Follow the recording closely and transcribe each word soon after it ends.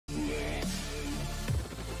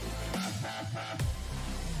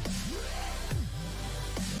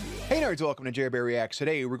Hey nerds, welcome to Jerry Bear Reacts.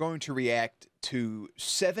 Today we're going to react to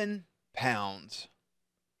 7 Pounds,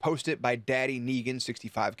 posted by Daddy Negan,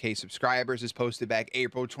 65K subscribers. Is posted back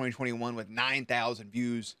April 2021 with 9,000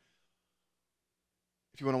 views.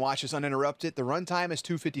 If you want to watch this uninterrupted, the runtime is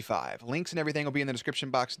 2:55. Links and everything will be in the description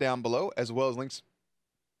box down below, as well as links,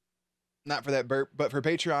 not for that burp, but for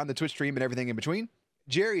Patreon, the Twitch stream, and everything in between.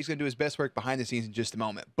 Jerry's going to do his best work behind the scenes in just a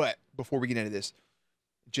moment. But before we get into this,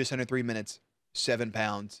 just under 3 minutes, 7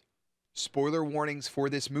 Pounds. Spoiler warnings for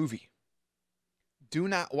this movie. Do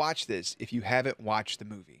not watch this if you haven't watched the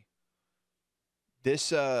movie.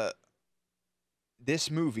 This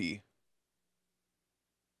movie,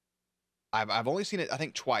 I've only seen it, I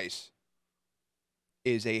think, twice.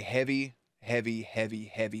 Is a heavy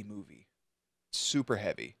movie. Super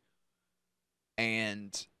heavy.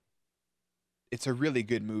 And it's a really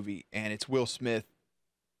good movie, and it's Will Smith.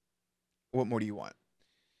 What more do you want?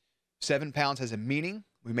 7 Pounds has a meaning.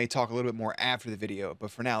 We may talk a little bit more after the video,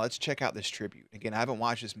 but for now, let's check out this tribute. Again, I haven't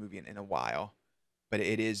watched this movie in a while, but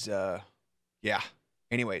it is, yeah.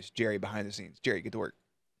 Anyways, Jerry behind the scenes. Jerry, get to work.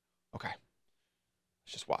 Okay.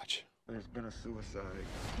 Let's just watch. There's been a suicide.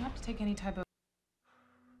 Do you have to take any type of...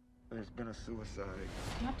 There's been a suicide.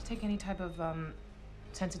 Do you have to take any type of,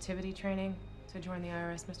 sensitivity training to join the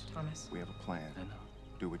IRS, Mr. Thomas? We have a plan. I know.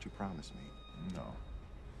 Do what you promised me. No,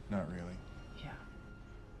 not really. Yeah.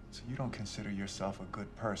 So you don't consider yourself a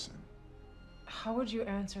good person? How would you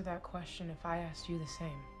answer that question if I asked you the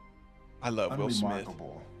same? I love Will Smith.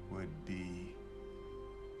 Unremarkable would be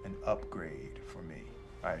an upgrade for me,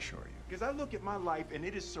 I assure you. Because I look at my life and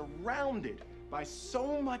it is surrounded by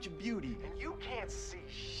so much beauty, and you can't see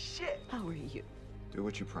shit. How are you? Do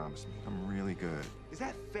what you promised me. I'm really good. Is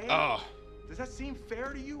that fair? Oh. Does that seem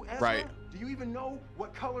fair to you, Ezra? Right. Do you even know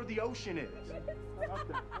what color the ocean is?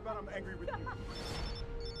 How about I'm angry with you?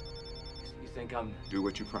 You think I'm... Do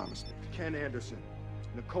what you promised me. Ken Anderson,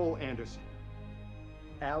 Nicole Anderson,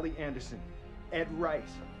 Allie Anderson, Ed Rice,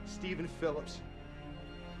 Stephen Phillips,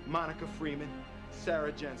 Monica Freeman,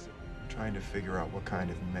 Sarah Jensen. I'm trying to figure out what kind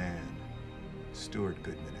of man Stuart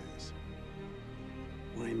Goodman is.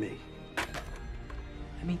 Why me?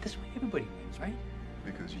 I mean, this way everybody wins, right?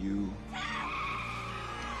 Because you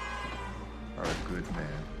are a good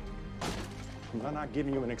man. I'm not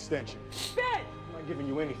giving you an extension. Ben! I'm not giving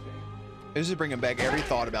you anything. This is bringing back every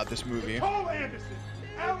thought about this movie. Nicole Anderson,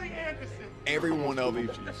 Allie Anderson. Every one of them.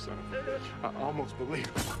 You, son of a bitch. I almost believe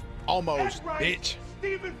it. Almost, Ed Rice, bitch.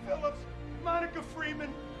 Stephen Phillips, Monica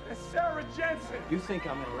Freeman, and Sarah Jensen. You think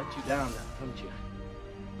I'm gonna let you down now, don't you?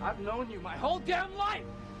 I've known you my whole damn life!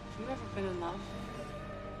 Have you ever been in love?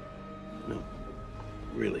 No.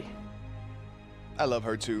 Really? I love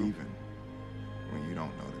her too. Even when you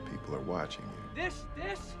don't know that people are watching you. This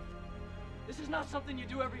is not something you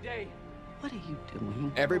do every day. What are you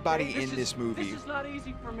doing? Everybody Okay? in this movie This is not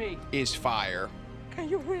easy for me. is fire. Can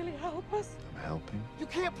you really help us? I'm helping. You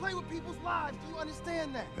can't play with people's lives. Do you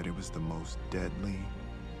understand that? That it was the most deadly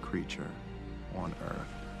creature on Earth.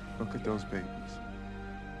 Look at those babies.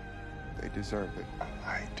 They deserve it. I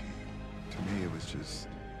lied to you. To me, it was just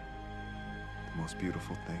the most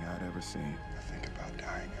beautiful thing I'd ever seen. I think about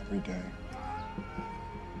dying every day.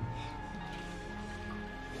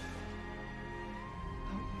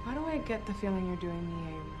 Why do I get the feeling you're doing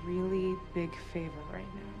me a really big favor right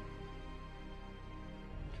now?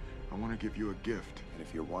 I want to give you a gift. And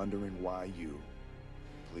if you're wondering why you,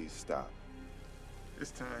 please stop. This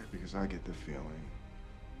time, because I get the feeling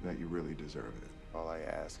that you really deserve it. All I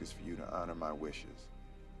ask is for you to honor my wishes.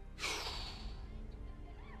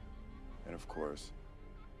 And of course,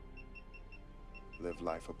 live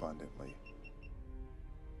life abundantly.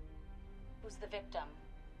 Who's the victim?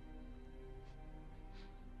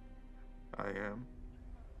 I am.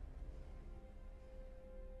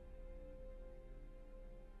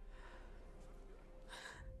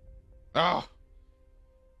 Ah.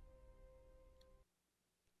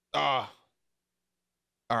 Ah.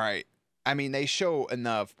 All right. I mean, they show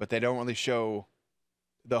enough, but they don't really show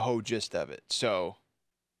the whole gist of it. So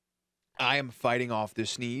I am fighting off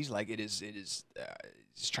this sneeze like it's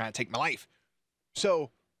trying to take my life. So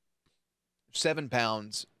 7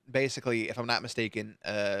 Pounds, basically, if I'm not mistaken,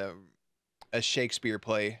 a Shakespeare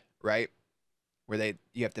play, right? Where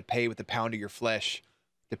you have to pay with a pound of your flesh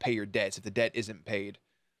to pay your debts if the debt isn't paid.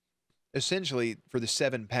 Essentially, for the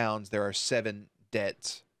 7 Pounds, there are 7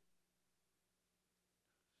 debts.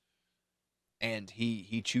 And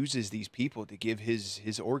he chooses these people to give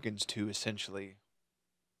his organs to, essentially.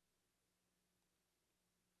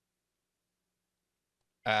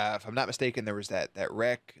 If I'm not mistaken, there was that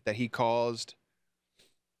wreck that he caused.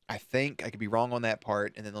 I think, I could be wrong on that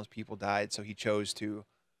part, and then those people died, so he chose to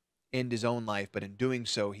end his own life, but in doing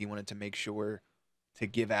so, he wanted to make sure to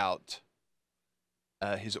give out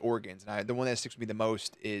his organs. And the one that sticks with me the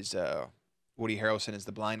most is Woody Harrelson as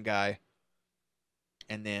the blind guy,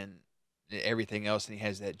 and then everything else. And he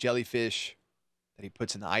has that jellyfish that he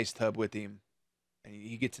puts in the ice tub with him, and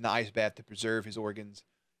he gets in the ice bath to preserve his organs,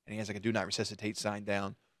 and he has like a "Do Not Resuscitate" sign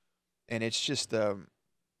down. And it's just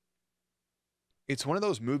it's one of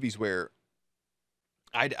those movies where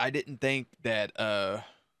I didn't think that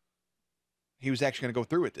he was actually going to go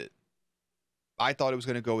through with it. I thought it was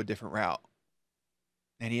going to go a different route,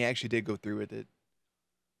 and he actually did go through with it.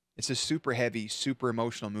 It's a super heavy, super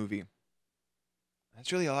emotional movie.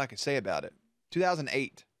 That's really all I could say about it.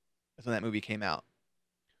 2008 is when that movie came out.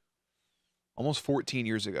 Almost 14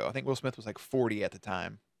 years ago. I think Will Smith was like 40 at the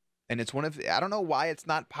time. And it's one of, I don't know why it's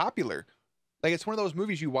not popular. Like, it's one of those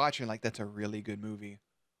movies you watch and like, that's a really good movie.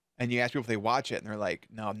 And you ask people if they watch it and they're like,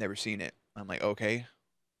 no, I've never seen it. I'm like, okay.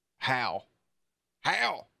 How?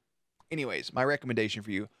 Anyways, my recommendation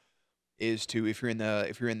for you is to, if you're in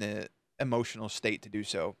the emotional state to do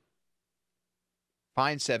so,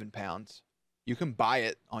 find £7. You can buy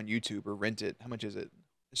it on YouTube or rent it. How much is it?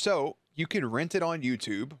 So you can rent it on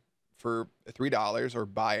YouTube for $3 or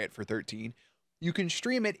buy it for $13. You can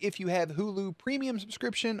stream it if you have Hulu Premium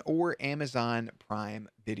subscription or Amazon Prime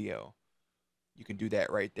Video. You can do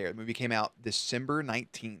that right there. The movie came out December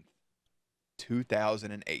 19th,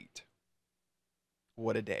 2008.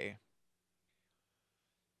 What a day.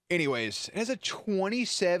 Anyways, it has a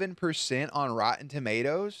 27% on Rotten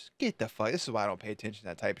Tomatoes. Get the fuck. This is why I don't pay attention to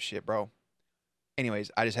that type of shit, bro. Anyways,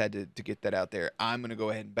 I just had to get that out there. I'm going to go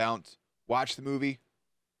ahead and bounce. Watch the movie.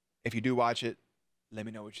 If you do watch it, let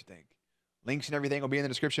me know what you think. Links and everything will be in the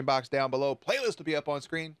description box down below. Playlist will be up on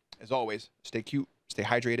screen. As always, stay cute, stay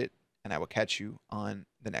hydrated, and I will catch you on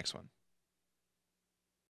the next one.